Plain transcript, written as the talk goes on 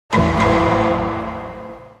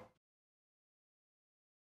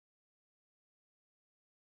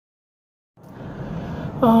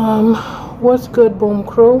What's good, Boom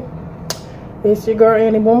Crew? It's your girl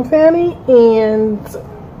Annie Boom Fanny, and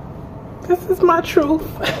this is my truth.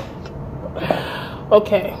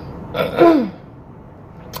 Okay.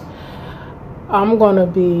 I'm gonna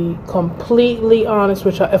be completely honest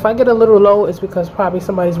with y'all. If I get a little low, it's because probably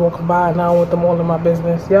somebody's walking by and I don't want them all in my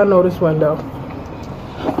business. Y'all know this window.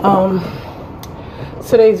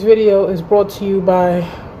 Today's video is brought to you by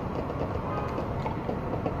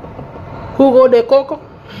Jugo de Coco.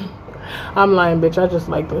 I'm lying, bitch. I just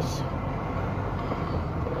like this.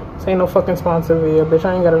 This ain't no fucking sponsor video, bitch.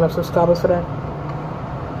 I ain't got enough subscribers for that.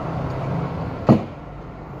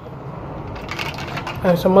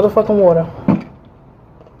 And some motherfucking water.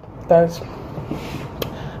 Guys,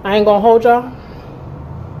 I ain't gonna hold y'all.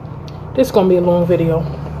 This is gonna be a long video.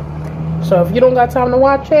 So if you don't got time to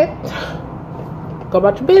watch it, go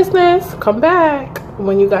about your business. Come back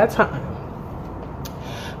when you got time.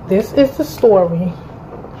 This is the story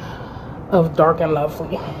of Dark and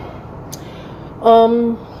Lovely.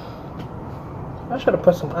 I should have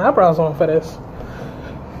put some eyebrows on for this.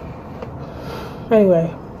 Anyway,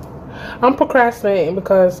 I'm procrastinating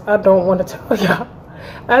because I don't want to tell y'all.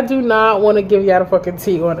 I do not want to give y'all the fucking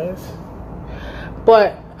tea on this.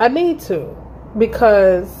 But I need to,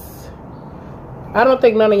 because I don't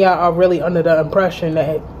think none of y'all are really under the impression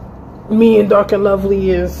that me and Dark and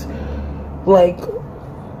Lovely is like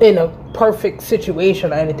in a perfect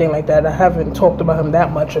situation or anything like that. I haven't talked about him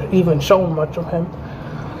that much or even shown much of him.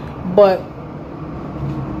 But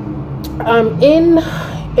I'm in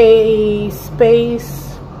a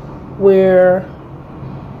space where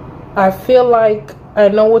I feel like I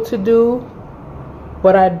know what to do,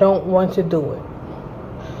 but I don't want to do it.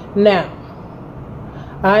 Now,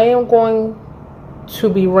 I am going to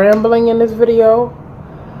be rambling in this video.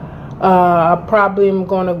 I probably am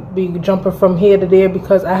going to be jumping from here to there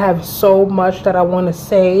because I have so much that I want to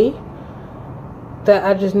say that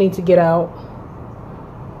I just need to get out.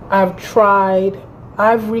 I've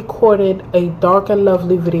recorded a Dark and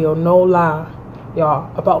Lovely video, no lie, y'all,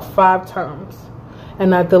 about 5 times.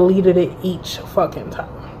 And I deleted it each fucking time.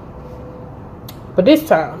 But this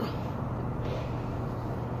time,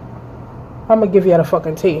 I'm going to give y'all the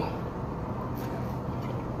fucking tea.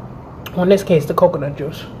 Or in this case, the coconut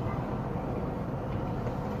juice.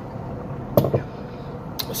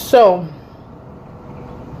 So,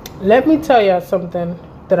 let me tell y'all something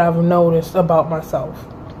that I've noticed about myself.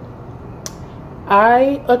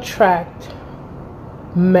 I attract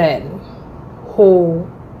men who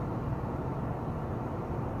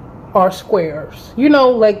are squares. You know,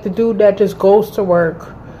 like the dude that just goes to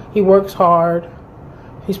work. He works hard.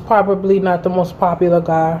 He's probably not the most popular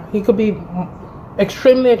guy. He could be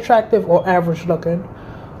extremely attractive or average looking.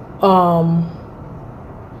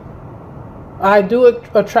 I do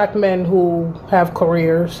attract men who have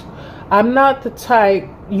careers. I'm not the type,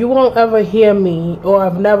 you won't ever hear me, or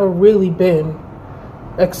I've never really been,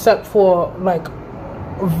 except for like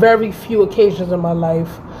very few occasions in my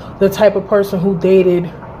life, the type of person who dated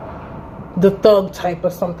the thug type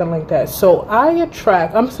or something like that. So I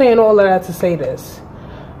attract, I'm saying all of that to say this,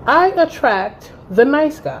 I attract the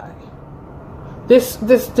nice guy. This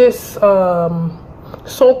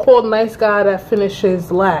so-called nice guy that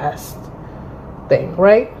finishes last thing,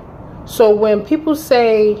 right? So when people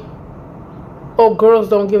say, oh, girls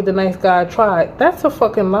don't give the nice guy a try, that's a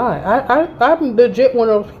fucking lie. I'm legit one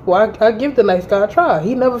of those people. I give the nice guy a try.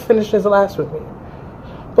 He never finishes last with me.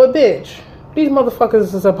 But bitch, these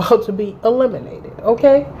motherfuckers is about to be eliminated,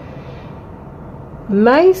 okay?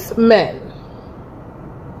 Nice men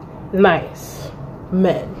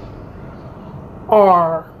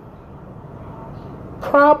are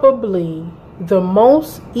probably the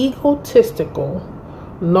most egotistical,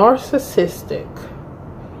 narcissistic,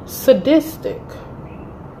 sadistic,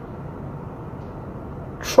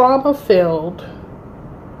 trauma-filled,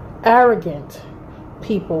 arrogant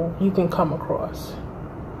people you can come across.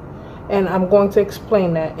 And I'm going to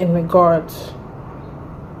explain that in regards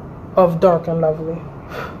of Dark and Lovely.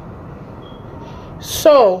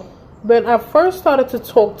 So, when I first started to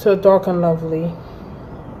talk to Dark and Lovely,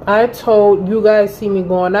 I told you guys, see me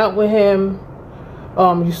going out with him.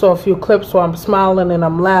 You saw a few clips where I'm smiling and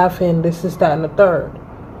I'm laughing, this is that and the third.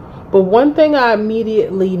 But one thing I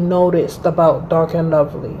immediately noticed about Dark and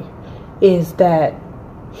Lovely is that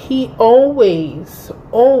he always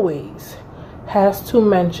has to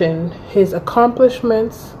mention his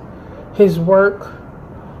accomplishments, his work,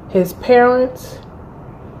 his parents,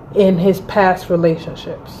 and his past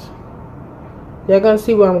relationships. You're gonna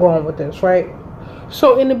see where I'm going with this, right?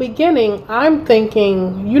 So in the beginning, I'm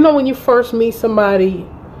thinking, you know, when you first meet somebody,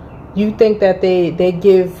 You think that they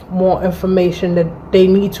give more information that they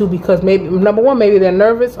need to because maybe, number one, maybe they're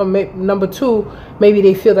nervous, or number two, maybe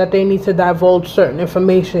they feel that they need to divulge certain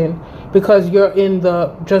information because you're in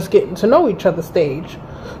the just getting to know each other stage.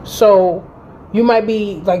 So you might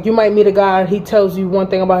be like, you might meet a guy, he tells you one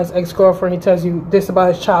thing about his ex-girlfriend, he tells you this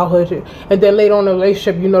about his childhood, and then later on in the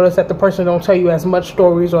relationship you notice that the person don't tell you as much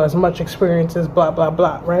stories or as much experiences, blah blah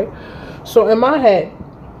blah, right? So in my head,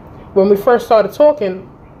 when we first started talking,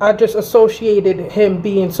 I just associated him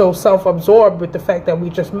being so self-absorbed with the fact that we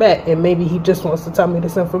just met, and maybe he just wants to tell me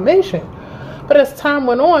this information. But as time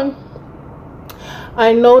went on,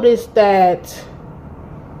 I noticed that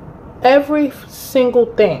every single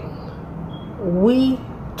thing we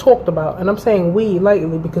talked about, and I'm saying we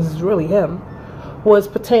lightly because it's really him, was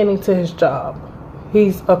pertaining to his job.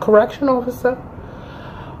 He's a correction officer.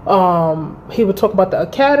 He would talk about the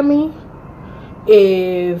academy.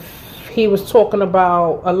 If he was talking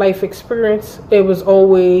about a life experience, it was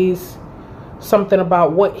always something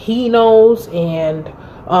about what he knows, and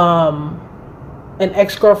an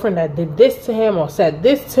ex-girlfriend that did this to him or said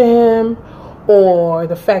this to him, or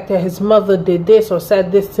the fact that his mother did this or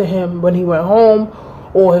said this to him when he went home,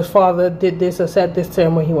 or his father did this or said this to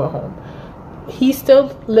him when he went home. He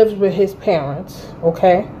still lives with his parents,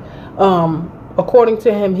 okay? According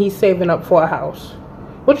to him, he's saving up for a house,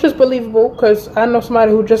 which is believable because I know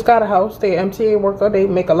somebody who just got a house. They're MTA worker, they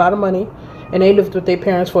make a lot of money, and they lived with their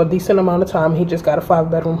parents for a decent amount of time. He just got a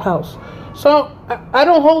 5-bedroom house. So I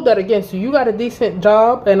don't hold that against you. You got a decent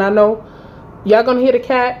job, and I know y'all gonna hear the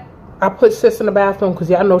cat. I put sis in the bathroom because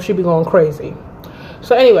y'all know she be going crazy.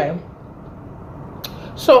 So anyway,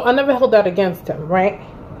 so I never held that against him, right?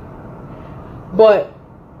 But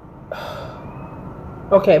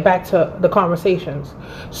okay, back to the conversations.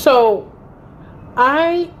 So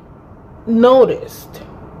I noticed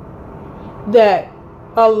that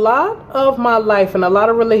a lot of my life and a lot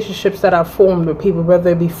of relationships that I've formed with people, whether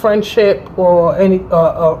it be friendship or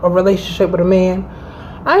a relationship with a man,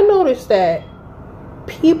 I noticed that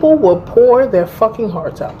people will pour their fucking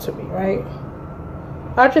hearts out to me, right?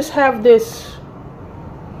 I just have this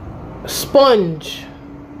sponge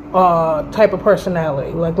type of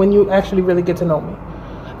personality. Like when you actually really get to know me,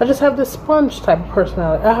 I just have this sponge type of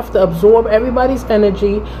personality. I have to absorb everybody's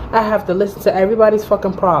energy. I have to listen to everybody's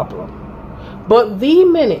fucking problem. But the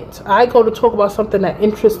minute I go to talk about something that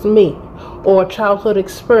interests me, or a childhood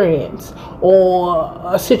experience, or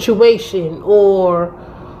a situation, or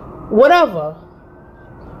whatever,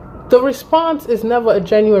 the response is never a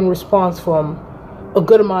genuine response from a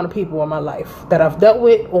good amount of people in my life that I've dealt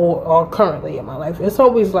with or are currently in my life. It's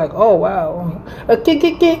always like, oh wow, a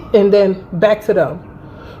kick, and then back to them.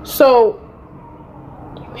 So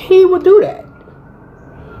he would do that.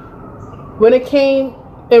 When it came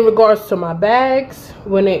in regards to my bags,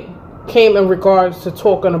 when it came in regards to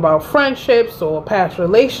talking about friendships or past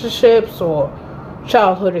relationships or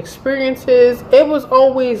childhood experiences, it was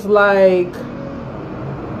always like,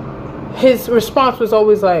 his response was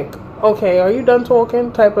always like, okay, are you done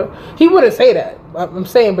talking? Type of. He wouldn't say that, I'm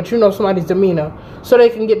saying, but you know somebody's demeanor, so they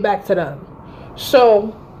can get back to them.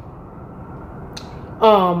 So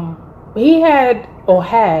he had, or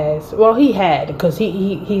has, well, he had, because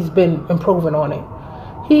he's been improving on it.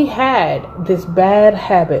 He had this bad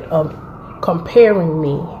habit of comparing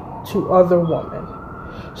me to other women.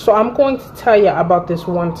 So I'm going to tell you about this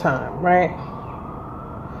one time, right?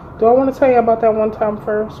 Do I want to tell you about that one time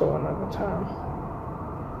first or another time?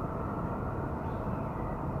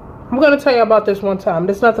 I'm going to tell you about this one time.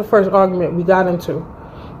 This is not the first argument we got into,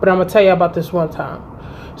 but I'm going to tell you about this one time.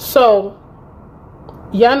 So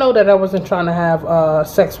y'all know that I wasn't trying to have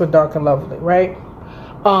sex with Dark and Lovely, right?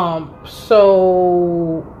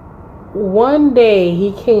 So one day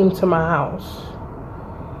he came to my house.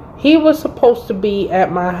 He was supposed to be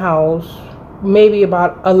at my house maybe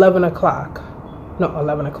about 11 o'clock. No,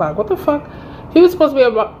 11 o'clock. What the fuck? He was supposed to be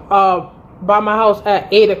about, by my house at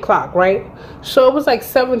 8 o'clock, right? So it was like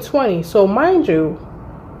 7:20. So mind you,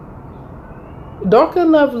 Dark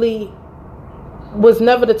and Lovely was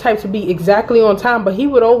never the type to be exactly on time, but he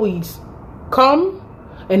would always come.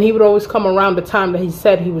 And he would always come around the time that he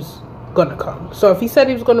said he was going to come. So if he said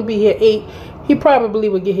he was going to be here 8, he probably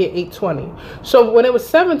would get here 8:20. So when it was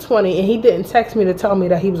 7:20 and he didn't text me to tell me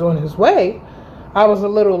that he was on his way, I was a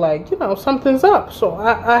little like, you know, something's up. So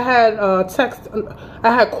I had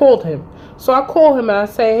I had called him. So I called him and I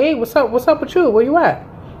say, hey, what's up? What's up with you? Where you at?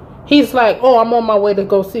 He's like, oh, I'm on my way to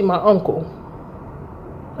go see my uncle.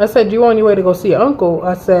 I said, you on your way to go see your uncle?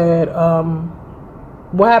 I said,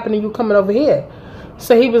 what happened to you coming over here?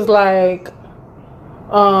 So he was like,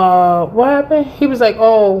 what happened? He was like,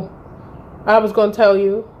 oh, I was going to tell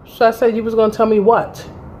you. So I said, you was gonna tell me what?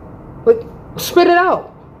 Like, spit it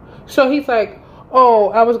out. So he's like, oh,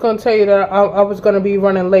 I was gonna tell you that I was gonna be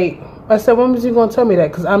running late. I said, when was you gonna tell me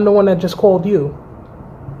that? Because I'm the one that just called you.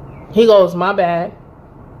 He goes, my bad.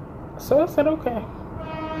 So I said, okay.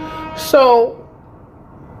 So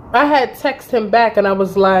I had texted him back and I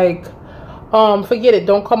was like, forget it,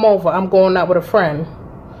 don't come over. I'm going out with a friend.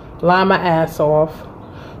 Lie my ass off.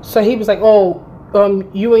 So he was like, oh,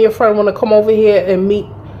 you and your friend want to come over here and meet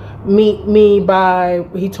me by,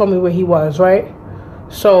 he told me where he was, right?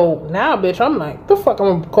 So now, bitch, I'm like, the fuck,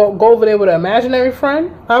 I'm gonna go over there with an imaginary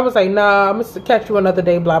friend? I was like, nah, I'm gonna catch you another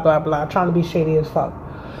day, blah, blah, blah, trying to be shady as fuck.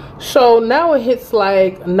 So now it hits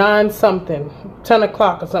like 9 something, 10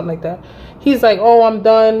 o'clock or something like that. He's like, oh, I'm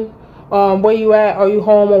done. Where you at? Are you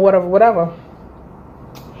home or whatever, whatever?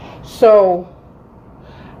 So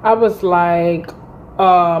I was like,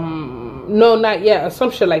 no, not yet, or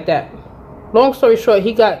some shit like that. Long story short,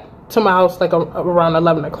 he got to my house like around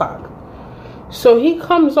 11 o'clock. So he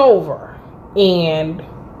comes over, and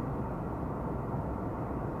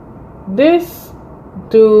this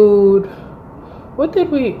dude, what did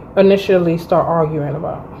we initially start arguing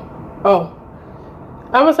about? Oh,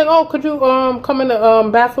 I was like, oh, could you come in the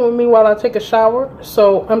bathroom with me while I take a shower?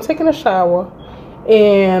 So I'm taking a shower,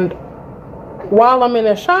 and while I'm in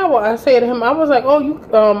the shower, I say to him, I was like, oh, you,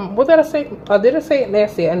 what did I say? I didn't say it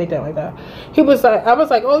nasty or anything like that. He was like, I was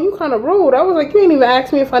like, oh, you kind of rude. I was like, you ain't even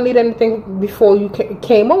asked me if I need anything before you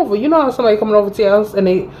came over. You know how somebody coming over to your house and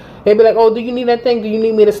they be like, oh, do you need anything? Do you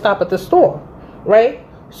need me to stop at the store? Right?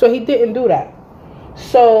 So he didn't do that.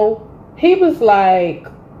 So he was like,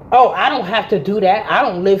 oh, I don't have to do that. I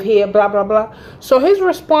don't live here, blah, blah, blah. So his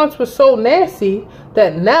response was so nasty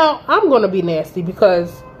that now I'm going to be nasty,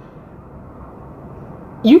 because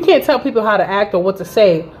you can't tell people how to act or what to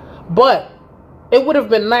say, but it would have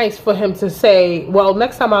been nice for him to say, well,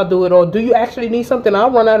 next time I'll do it, or do you actually need something?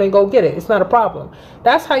 I'll run out and go get it. It's not a problem.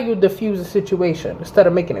 That's how you diffuse a situation instead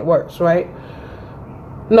of making it worse, right?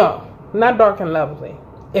 No, not dark and lovely.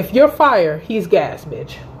 If you're fire, he's gas,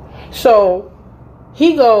 bitch. So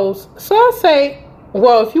he goes, so I say,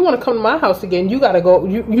 well, if you want to come to my house again, you got to go.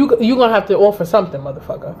 You're going to have to offer something,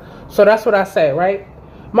 motherfucker. So that's what I say, right?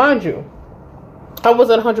 Mind you, I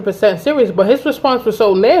wasn't 100% serious, but his response was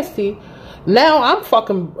so nasty. Now I'm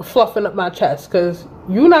fucking fluffing up my chest, because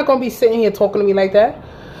you're not going to be sitting here talking to me like that.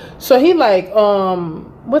 So he like,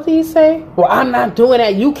 what did he say? Well, I'm not doing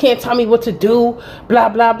that. You can't tell me what to do. Blah,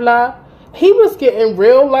 blah, blah. He was getting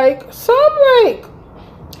real like, so I'm like,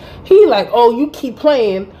 he like, oh, you keep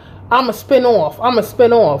playing. I'm going to spin off. I'm going to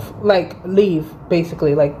spin off. Like, leave,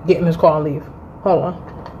 basically. Like, get in his car and leave. Hold on.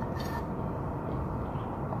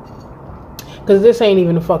 Because this ain't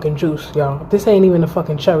even the fucking juice, y'all. This ain't even the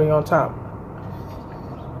fucking cherry on top.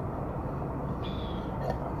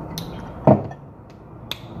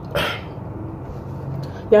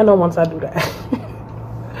 Y'all know once I do that.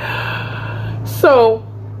 So,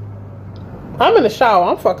 I'm in the shower.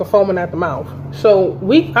 I'm fucking foaming at the mouth. So,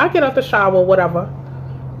 I get out the shower, whatever.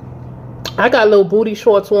 I got little booty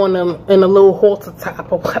shorts on and a little halter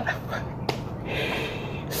top or whatever.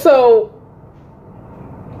 So,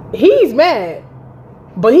 he's mad,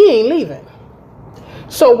 but he ain't leaving.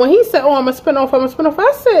 So when he said, oh, I'm gonna spin off,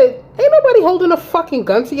 I said, ain't nobody holding a fucking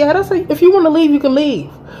gun to your head. I said, if you want to leave, you can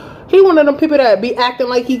leave. He one of them people that be acting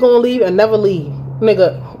like he gonna leave and never leave.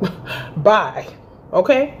 Nigga, bye.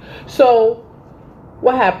 Okay? So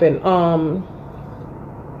what happened?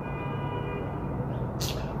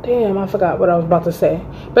 Damn, I forgot what I was about to say.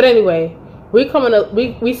 But anyway, we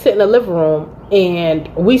sit in the living room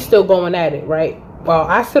and we still going at it, right? Well,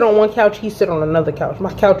 I sit on one couch, he sit on another couch.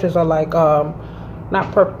 My couches are like,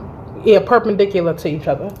 perpendicular to each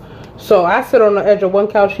other. So I sit on the edge of one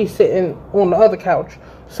couch, he's sitting on the other couch.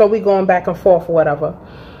 So we going back and forth or whatever.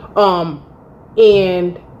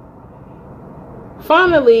 And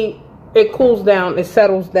finally, it cools down, it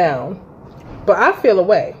settles down. But I feel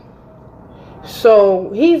away.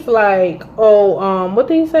 So he's like, oh, what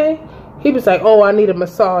did he say? He was like, oh, I need a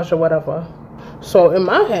massage or whatever. So in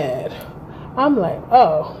my head, I'm like,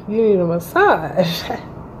 oh, you need a massage.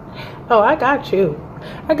 Oh, I got you.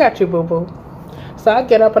 I got you, boo-boo. So I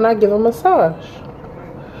get up and I give him a massage.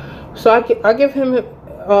 So I give him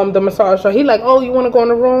the massage. So he like, oh, you want to go in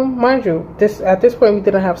the room? Mind you, at this point, we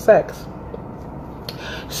didn't have sex.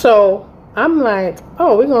 So I'm like,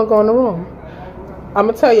 oh, we're going to go in the room. I'm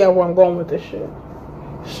going to tell y'all where I'm going with this shit.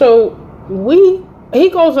 So he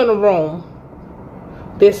goes in the room.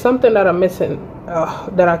 There's something that I'm missing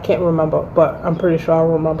that I can't remember, but I'm pretty sure I'll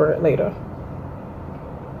remember it later.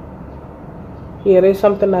 Yeah, there's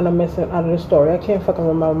something that I'm missing out of the story. I can't fucking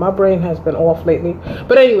remember. My brain has been off lately.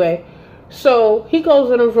 But anyway, so he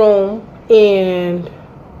goes in the room and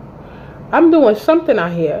I'm doing something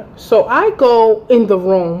out here. So I go in the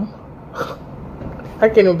room. I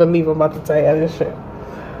can't even believe I'm about to tell you this shit.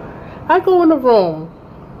 I go in the room.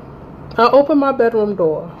 I open my bedroom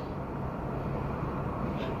door.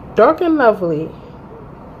 Dark and Lovely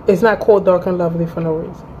is not called Dark and Lovely for no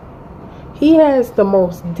reason. He has the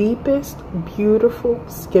most deepest, beautiful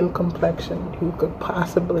skin complexion you could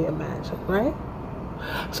possibly imagine, right?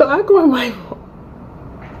 So I go in my room.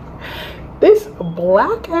 This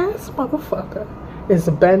black ass motherfucker is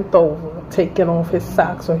bent over, taking off his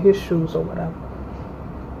socks or his shoes or whatever.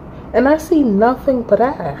 And I see nothing but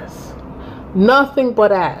ass. Nothing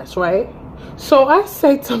but ass, right? So I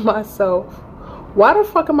say to myself, why the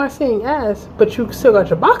fuck am I seeing ass, but you still got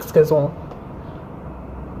your boxers on?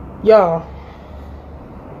 Y'all,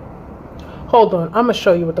 hold on. I'm gonna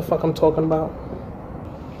show you what the fuck I'm talking about.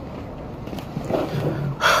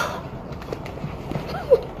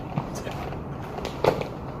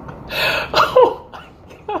 Oh my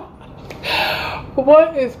God.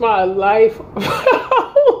 What is my life about?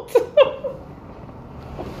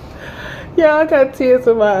 Yeah, I got tears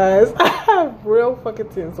in my eyes. I have real fucking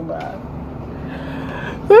tears in my eyes.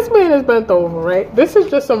 This man is bent over, right? This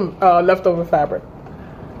is just some leftover fabric.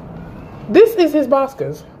 This is his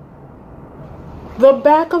boskers. The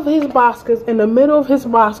back of his boskers and the middle of his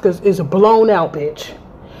boskers is blown out, bitch.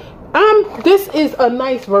 This is a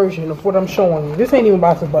nice version of what I'm showing you. This ain't even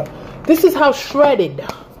boskers, but this is how shredded.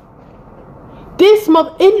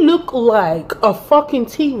 It looked like a fucking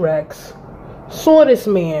T-Rex saw this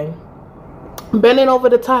man bending over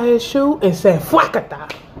to tie his shoe and said, "Fuckata."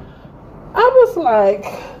 I was like,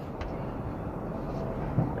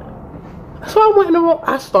 so I went in the room.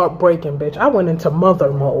 I start breaking, bitch. I went into mother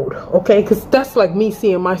mode, okay? Because that's like me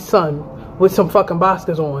seeing my son with some fucking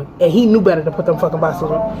boskers on, and he knew better to put them fucking boskers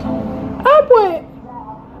on.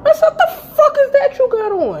 I said, what the fuck is that you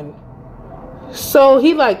got on? So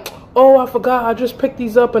he like, oh, I forgot. I just picked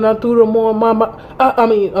these up and I threw them on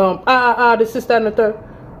this is that and the third.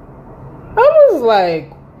 I was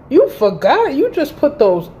like, you forgot? You just put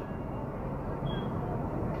those.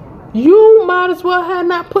 You might as well have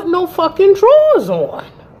not put no fucking drawers on.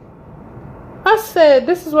 I said,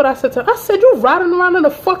 this is what I said to her. I said, you riding around in a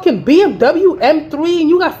fucking BMW M3 and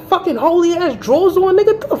you got fucking holy ass drawers on,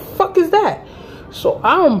 nigga? What the fuck is that? So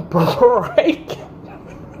I'm breaking.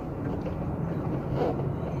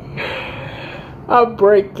 I'm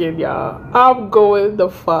breaking, y'all. I'm going the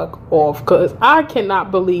fuck off because I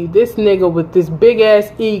cannot believe this nigga with this big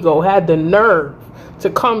ass ego had the nerve to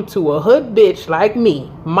come to a hood bitch like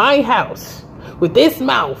me, my house, with this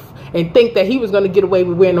mouth and think that he was gonna get away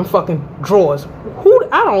with wearing them fucking drawers.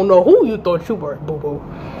 I don't know who you thought you were, boo boo.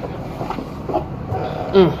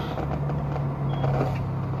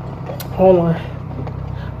 Hold on.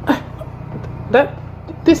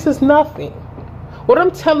 This is nothing. What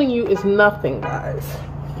I'm telling you is nothing, guys.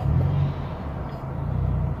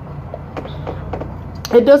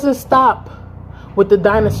 It doesn't stop with the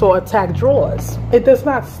dinosaur attack drawers. It does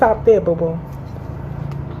not stop there, boo boo.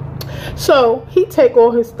 So he take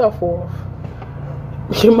all his stuff off.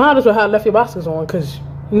 You might as well have left your boxers on, cause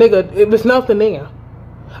nigga, it was nothing there.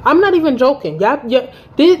 I'm not even joking.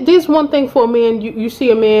 There's one thing for a man. You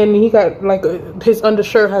see a man and he got like his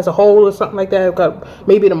undershirt has a hole or something like that. Got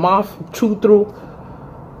maybe the moth chewed through.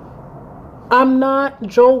 I'm not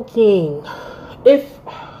joking. If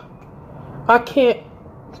I can't.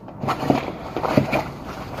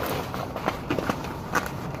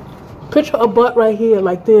 Picture a butt right here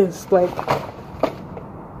like this, like,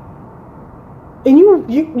 and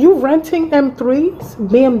you renting M3s,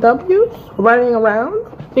 BMWs, riding around,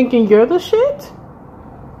 thinking you're the shit.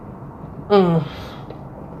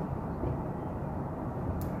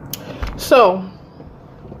 So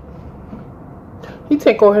he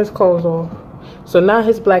take all his clothes off. So now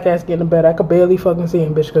his black ass getting in bed. I could barely fucking see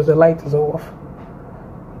him, bitch, because the light is off.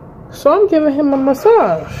 So I'm giving him a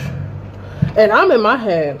massage, and I'm in my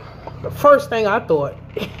head. The first thing I thought,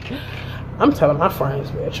 I'm telling my friends,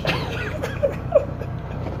 bitch.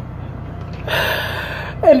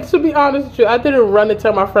 And to be honest with you, I didn't run and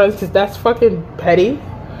tell my friends because that's fucking petty.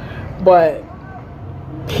 But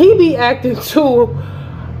he be acting too,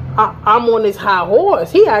 I'm on this high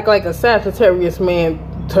horse. He act like a Sagittarius man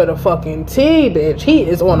to the fucking T, bitch. He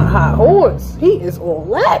is on a high horse. He is all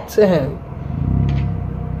that to him.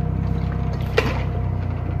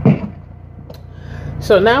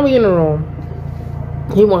 So now we in the room.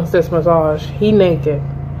 He wants this massage. He naked.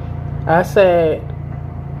 I said,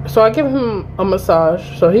 So I give him a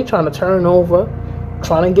massage. So he trying to turn over,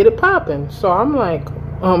 trying to get it popping. So I'm like,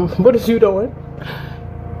 what is you doing?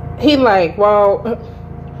 He like, well,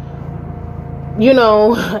 you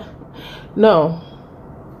know, no.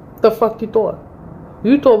 The fuck you thought?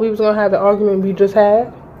 You thought we was gonna have the argument we just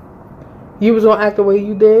had? You was gonna act the way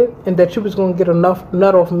you did, and that you was gonna get enough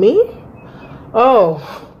nut off me? Oh,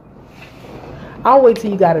 I'll wait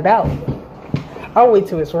till you got it out. I'll wait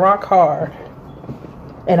till it's rock hard,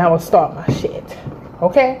 and I will start my shit.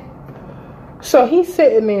 Okay? So he's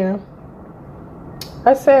sitting there.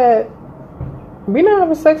 I said, we not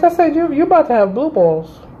having sex. I said, you about to have blue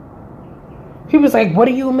balls. He was like, what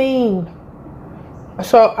do you mean?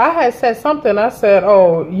 So I had said something. I said,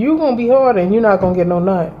 oh, you gonna be hard and you're not gonna get no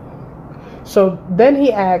nut. So then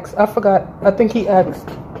he asked, I forgot, I think he asked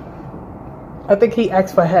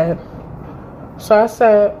for head. So I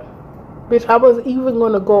said, bitch, I was even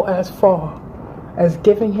gonna go as far as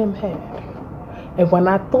giving him head. And when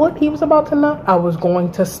I thought he was about to nut, I was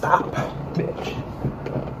going to stop, bitch.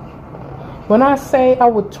 When I say I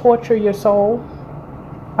would torture your soul,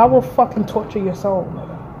 I will fucking torture your soul,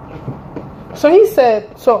 nigga. So he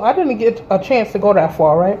said, so I didn't get a chance to go that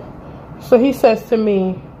far, right? So he says to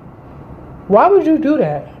me, why would you do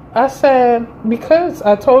that? I said, because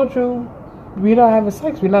I told you we're not having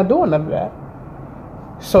sex. We're not doing none of that.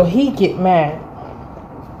 So he get mad.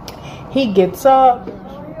 He gets up.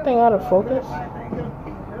 Thing out of focus.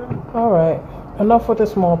 Alright. Enough with the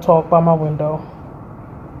small talk by my window.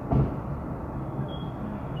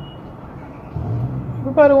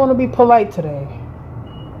 Everybody want to be polite today.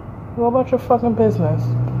 What about your fucking business?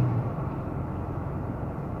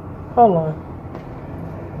 Hold on.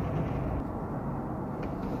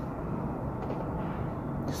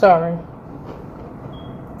 Sorry.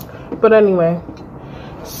 But anyway.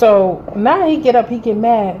 So now he get up, he get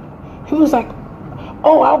mad. He was like,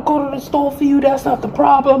 oh, I'll go to the store for you. That's not the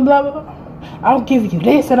problem. Blah, blah, blah. I'll give you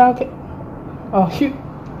this and I'll get... Oh,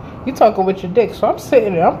 you talking with your dick. So I'm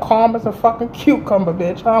sitting there. I'm calm as a fucking cucumber,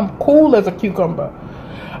 bitch. I'm cool as a cucumber.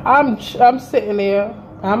 I'm sitting there.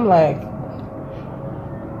 I'm like,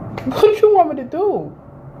 what you want me to do?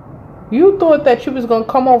 You thought that you was going to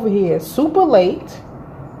come over here super late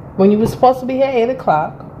when you was supposed to be here at 8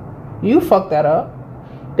 o'clock. You fucked that up.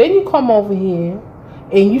 Then you come over here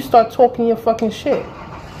and you start talking your fucking shit.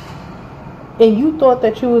 And you thought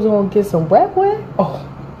that you was going to get some wet? Oh,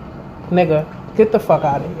 nigga, get the fuck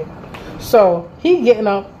out of here. So he getting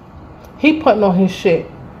up, he putting on his shit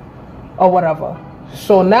or whatever.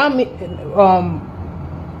 So now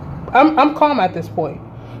I'm calm at this point.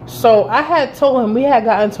 So I had told him we had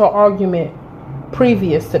gotten into an argument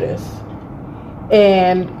previous to this,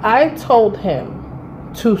 and I told him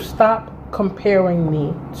to stop comparing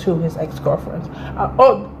me to his ex-girlfriends.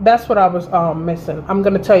 Oh, that's what I was missing. I'm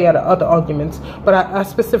gonna tell you the other arguments, but I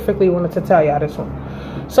specifically wanted to tell you this one.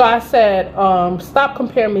 So I said, stop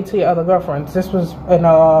comparing me to your other girlfriends. This was in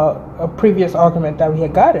a previous argument that we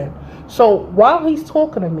had gotten. So while he's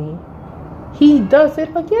talking to me, he does it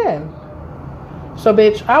again. So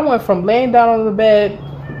bitch, I went from laying down on the bed,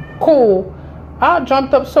 cool, I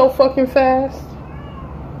jumped up so fucking fast.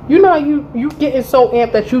 You know, you getting so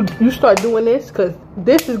amped that you start doing this because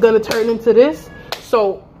this is gonna turn into this.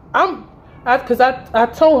 So I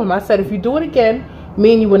told him, I said, if you do it again,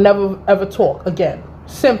 me and you will never ever talk again.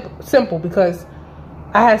 Simple, because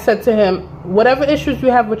I had said to him, whatever issues you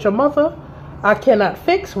have with your mother, I cannot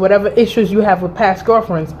fix. Whatever issues you have with past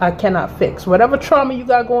girlfriends, I cannot fix. Whatever trauma you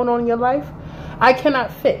got going on in your life, I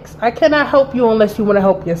cannot fix. I cannot help you unless you want to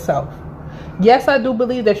help yourself. Yes, I do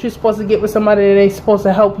believe that you're supposed to get with somebody that they're supposed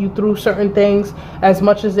to help you through certain things as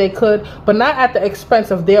much as they could, but not at the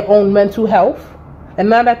expense of their own mental health and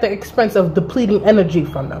not at the expense of depleting energy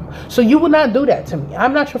from them. So you would not do that to me.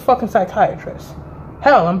 I'm not your fucking psychiatrist.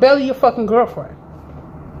 Hell, I'm barely your fucking girlfriend.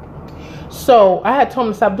 So I had told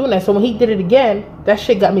him to stop doing that. So when he did it again, that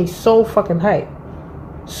shit got me so fucking hyped.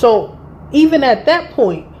 So even at that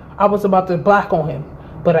point, I was about to block on him,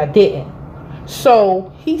 but I didn't.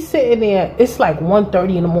 So he's sitting there. It's like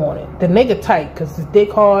 1:30 in the morning. The nigga tight because his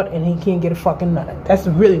dick hard and he can't get a fucking nut. That's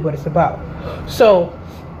really what it's about. So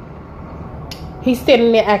he's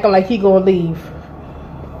sitting there acting like he gonna leave,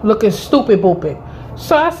 looking stupid booping.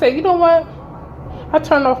 So I said, you know what? I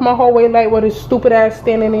turned off my hallway light with his stupid ass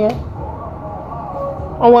standing there.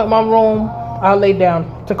 I went in my room. I lay down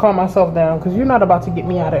to calm myself down because you're not about to get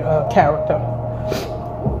me out of character.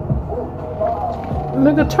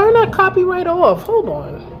 Nigga, turn that copyright off. Hold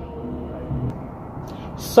on.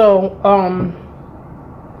 So,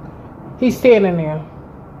 he's standing there.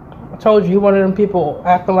 I told you, he one of them people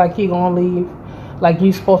acting like he gonna leave, like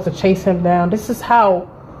you supposed to chase him down. This is how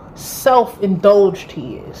self-indulged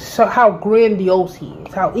he is, so how grandiose he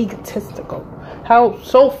is, how egotistical, how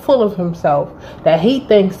so full of himself that he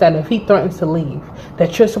thinks that if he threatens to leave,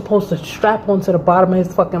 that you're supposed to strap onto the bottom of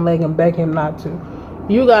his fucking leg and beg him not to.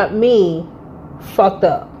 You got me fucked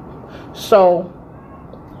up. So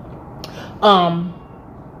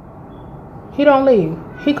he don't leave.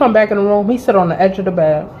 He come back in the room. He sit on the edge of the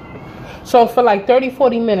bed. So for like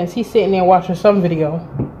 30-40 minutes, he's sitting there watching some video.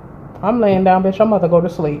 I'm laying down, bitch. I'm about to go to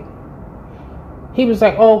sleep. He was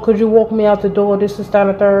like, oh, could you walk me out the door? This is down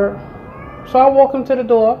the third. So I walk him to the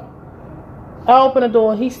door. I open the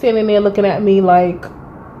door. He's standing there looking at me like,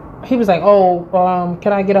 he was like, oh,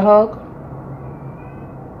 can I get a hug?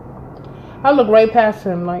 I look right past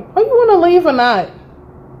him like, oh, you want to leave or not?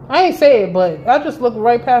 I ain't say it, but I just looked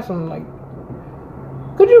right past him like,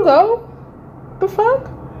 could you go? The fuck?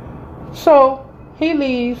 So he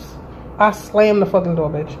leaves. I slam the fucking door,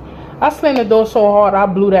 bitch. I slammed the door so hard I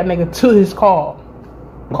blew that nigga to his car.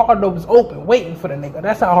 Car door was open, waiting for the nigga.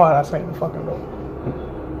 That's how hard I slammed the fucking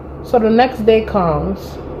door. So the next day comes,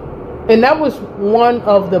 and that was one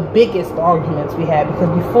of the biggest arguments we had, because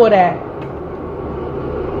before that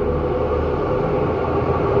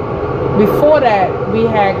we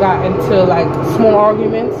had got into like small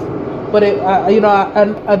arguments, but it,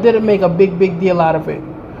 I didn't make a big deal out of it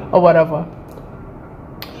or whatever.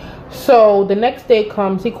 So the next day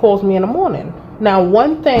comes, he calls me in the morning. Now,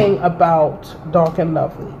 one thing about Dark and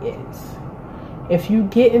Lovely is, if you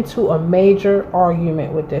get into a major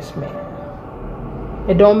argument with this man,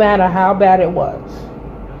 it don't matter how bad it was,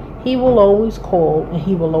 he will always call and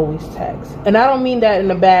he will always text. And I don't mean that in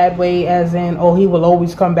a bad way, as in, oh, he will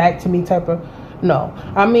always come back to me type of, no.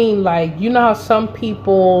 I mean, like, you know how some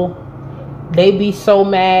people, they be so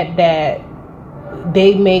mad that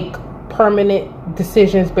they make permanent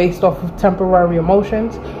decisions based off of temporary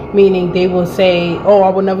emotions, meaning they will say, oh, I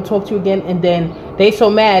will never talk to you again, and then they so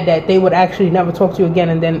mad that they would actually never talk to you again,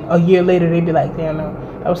 and then a year later they'd be like, damn, no,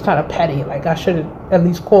 that was kind of petty, like I should have at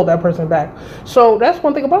least called that person back. So that's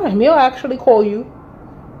one thing about him. He'll actually call you,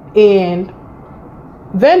 and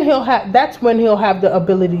then that's when he'll have the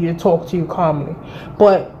ability to talk to you calmly.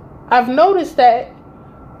 But I've noticed that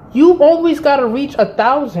you always got to reach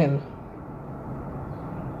 1,000.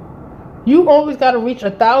 You always got to reach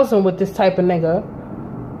 1,000 with this type of nigga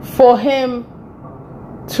for him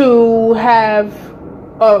to have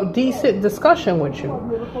a decent discussion with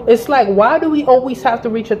you. It's like, why do we always have to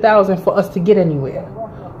reach 1,000 for us to get anywhere?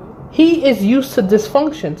 He is used to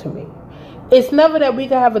dysfunction to me. It's never that we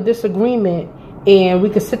can have a disagreement and we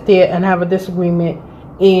can sit there and have a disagreement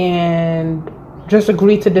and just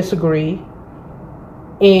agree to disagree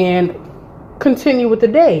and continue with the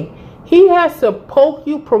day. He has to poke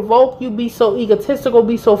you, provoke you, be so egotistical,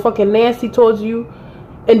 be so fucking nasty towards you.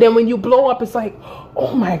 And then when you blow up, it's like,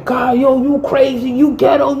 oh my God, yo, you crazy, you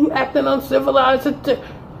ghetto, you acting uncivilized.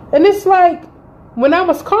 And it's like, when I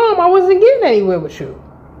was calm, I wasn't getting anywhere with you.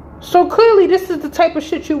 So clearly, this is the type of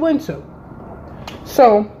shit you into.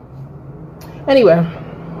 So, anyway.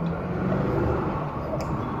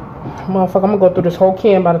 Motherfucker, I'm going to go through this whole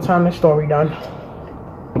can by the time this story done.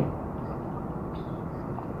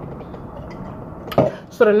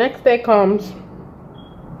 So the next day comes,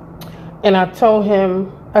 and I told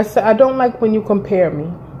him, I said, I don't like when you compare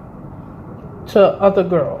me to other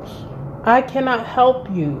girls. I cannot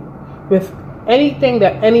help you with anything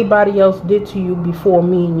that anybody else did to you before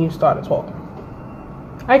me and you started talking.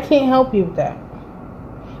 I can't help you with that.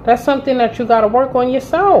 That's something that you got to work on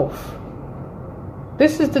yourself.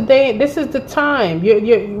 This is the day, this is the time.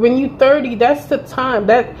 When you're 30, that's the time.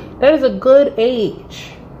 That is a good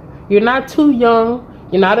age. You're not too young.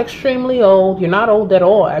 You're not extremely old. You're not old at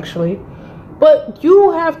all, actually. But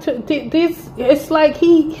you have to, it's like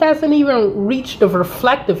he hasn't even reached the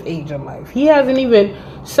reflective age in life. He hasn't even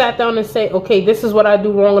sat down and say, okay, this is what I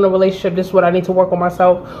do wrong in a relationship. This is what I need to work on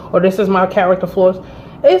myself. Or this is my character flaws.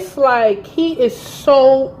 It's like he is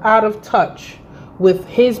so out of touch with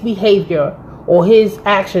his behavior or his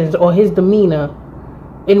actions or his demeanor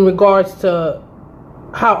in regards to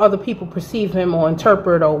how other people perceive him or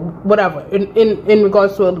interpret or whatever in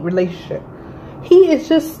regards to a relationship. He is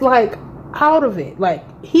just like out of it. Like,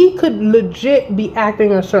 he could legit be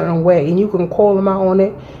acting a certain way and you can call him out on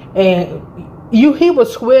it, and he would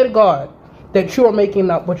swear to God that you're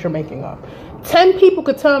making up what you're making up. 10 people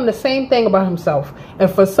could tell him the same thing about himself,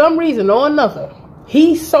 and for some reason or another,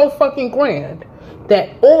 he's so fucking grand that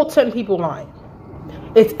all 10 people lying.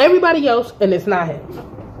 It's everybody else and it's not him.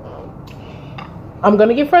 I'm going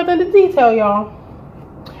to get further into detail, y'all.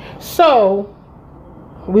 So,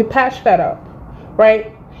 we patched that up,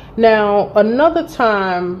 right? Now, another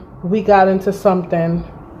time we got into something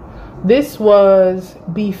This was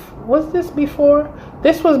was this before?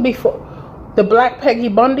 This was before the Black Peggy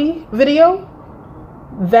Bundy video.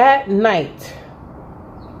 That night.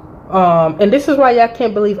 And this is why y'all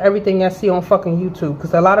can't believe everything I see on fucking YouTube,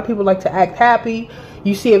 because a lot of people like to act happy.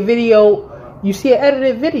 You see a video, you see an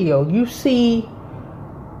edited video, you see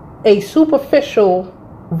a superficial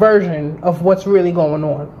version of what's really going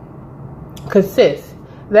on. Because sis,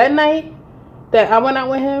 that night that I went out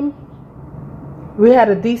with him, we had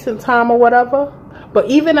a decent time or whatever, but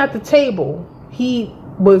even at the table he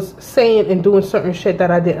was saying and doing certain shit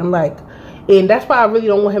that I didn't like, and that's why I really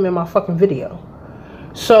don't want him in my fucking video.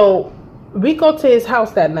 So we go to his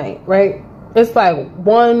house that night, right? It's like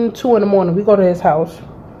 1, 2 in the morning. We go to his house,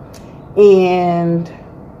 and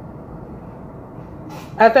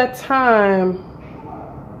at that time,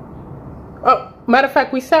 matter of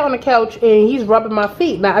fact, we sat on the couch and he's rubbing my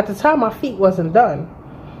feet. Now at the time my feet wasn't done,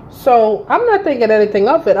 so I'm not thinking anything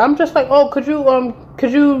of it. I'm just like, oh, could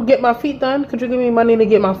you get my feet done? Could you give me money to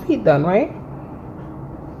get my feet done, right?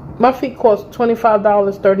 My feet cost $25,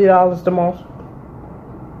 $30 the most.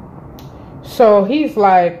 So he's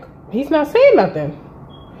like, he's not saying nothing.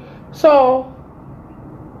 So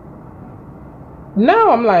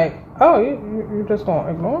now I'm like, oh, you just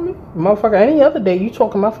gonna ignore me? Motherfucker, any other day you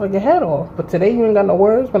talking my fucking head off, but today you ain't got no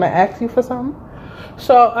words when I ask you for something.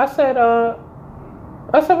 So I said,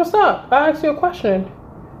 what's up? I asked you a question.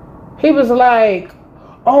 He was like,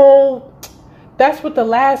 oh, that's what the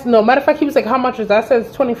last, no, matter of fact, he was like, how much is that? I said,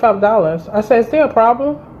 it's $25. I said, is there a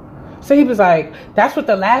problem? So he was like, that's what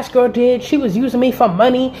the last girl did. She was using me for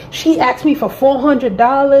money. She asked me for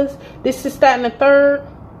 $400. This is that and the third.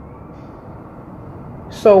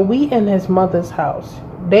 So we in his mother's house.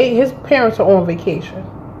 His parents are on vacation.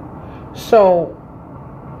 So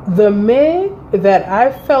the minute that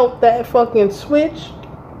I felt that fucking switch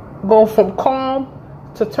go from calm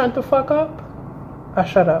to turn the fuck up, I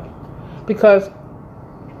shut up. Because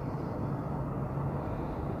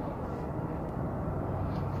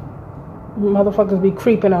motherfuckers be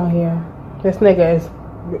creeping out here. This nigga is,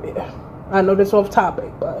 I know this off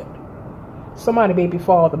topic, but somebody baby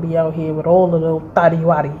father be out here with all the little thotty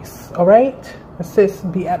waddies, alright? And sis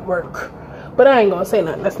be at work. But I ain't gonna say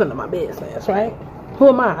nothing. That's none of my business, right? Who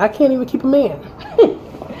am I? I can't even keep a man.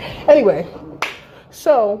 Anyway,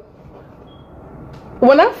 so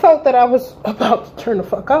when I felt that I was about to turn the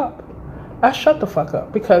fuck up, I shut the fuck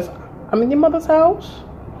up, because I'm in your mother's house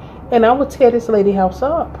and I would tear this lady house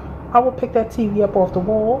up. I will pick that TV up off the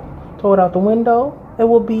wall, throw it out the window. It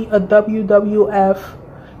will be a WWF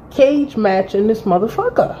cage match in this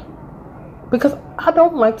motherfucker. Because I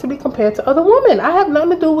don't like to be compared to other women. I have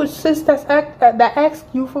nothing to do with sis that asked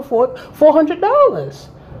you for $400.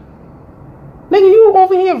 Nigga, you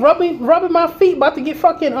over here rubbing my feet, about to get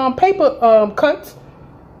fucking paper cuts.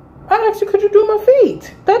 I asked you, could you do my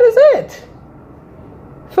feet? That is it.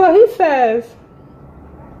 So he says,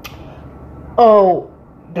 oh,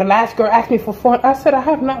 the last girl asked me for $400. I said, I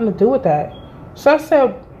have nothing to do with that. So I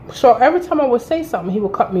said, so every time I would say something, he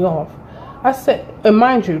would cut me off. I said, and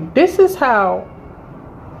mind you, this is how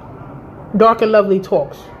Dark and Lovely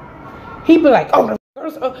talks. He'd be like, oh,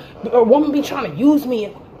 a woman be trying to use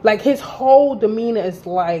me. Like, his whole demeanor is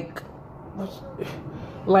like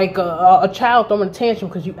a child throwing a tantrum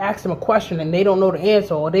because you ask them a question and they don't know the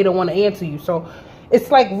answer, or they don't want to answer you. So it's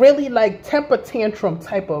like really like temper tantrum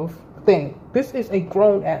type of thing. This is a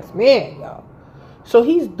grown ass man, y'all. So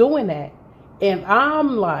he's doing that, and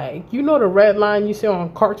I'm like, you know the red line you see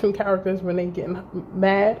on cartoon characters when they getting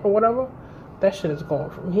mad or whatever? That shit is going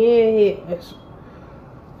from here.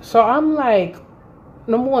 So I'm like,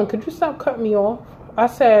 number one, could you stop cutting me off? I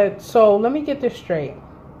said, so let me get this straight.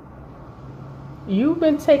 You've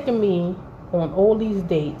been taking me on all these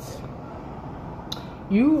dates.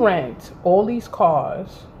 You rent all these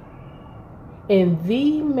cars. In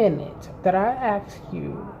the minute that I ask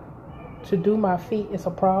you to do my feet, it's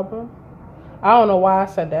a problem. I don't know why I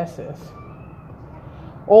said that, sis.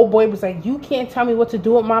 Old boy was like, you can't tell me what to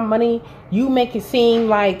do with my money. You make it seem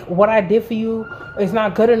like what I did for you is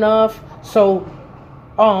not good enough. So,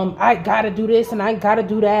 I gotta do this and I gotta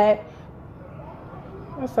do that.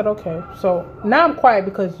 I said, okay. So now I'm quiet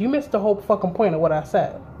because you missed the whole fucking point of what I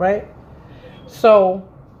said, right? So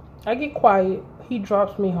I get quiet. He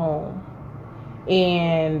drops me home.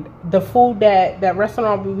 And the food that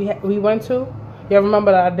restaurant we went to, you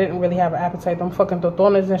remember that I didn't really have an appetite. Them fucking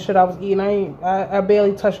totones and shit I was eating, I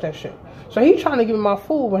barely touched that shit. So he trying to give me my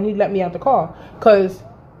food when he let me out the car, cause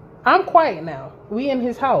I'm quiet now. We in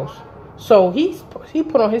his house, so he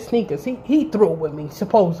put on his sneakers. He threw with me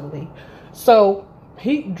supposedly. So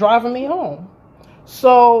he driving me home.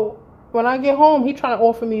 So When I get home, he trying to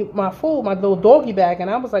offer me my food, my little doggy bag, and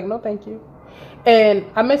I was like, no, thank you. And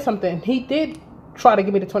I missed something. He did try to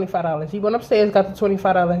give me the $25. He went upstairs, got the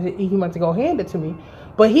 $25. He went to go hand it to me.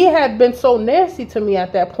 But he had been so nasty to me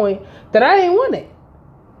at that point that I didn't want it.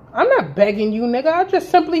 I'm not begging you, nigga. I just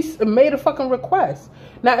simply made a fucking request.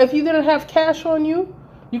 Now, if you didn't have cash on you,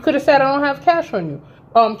 you could have said, I don't have cash on you.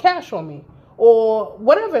 Cash on me. Or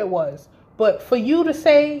whatever it was. But for you to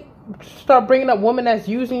say, start bringing up women that's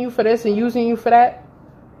using you for this and using you for that,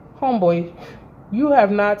 homeboy, you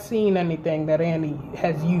have not seen anything that Annie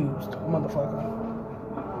has used, motherfucker.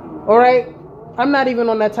 Alright? I'm not even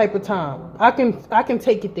on that type of time. I can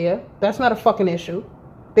take it there. That's not a fucking issue.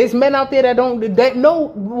 There's men out there that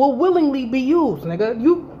will willingly be used, nigga.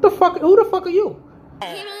 Who the fuck are you?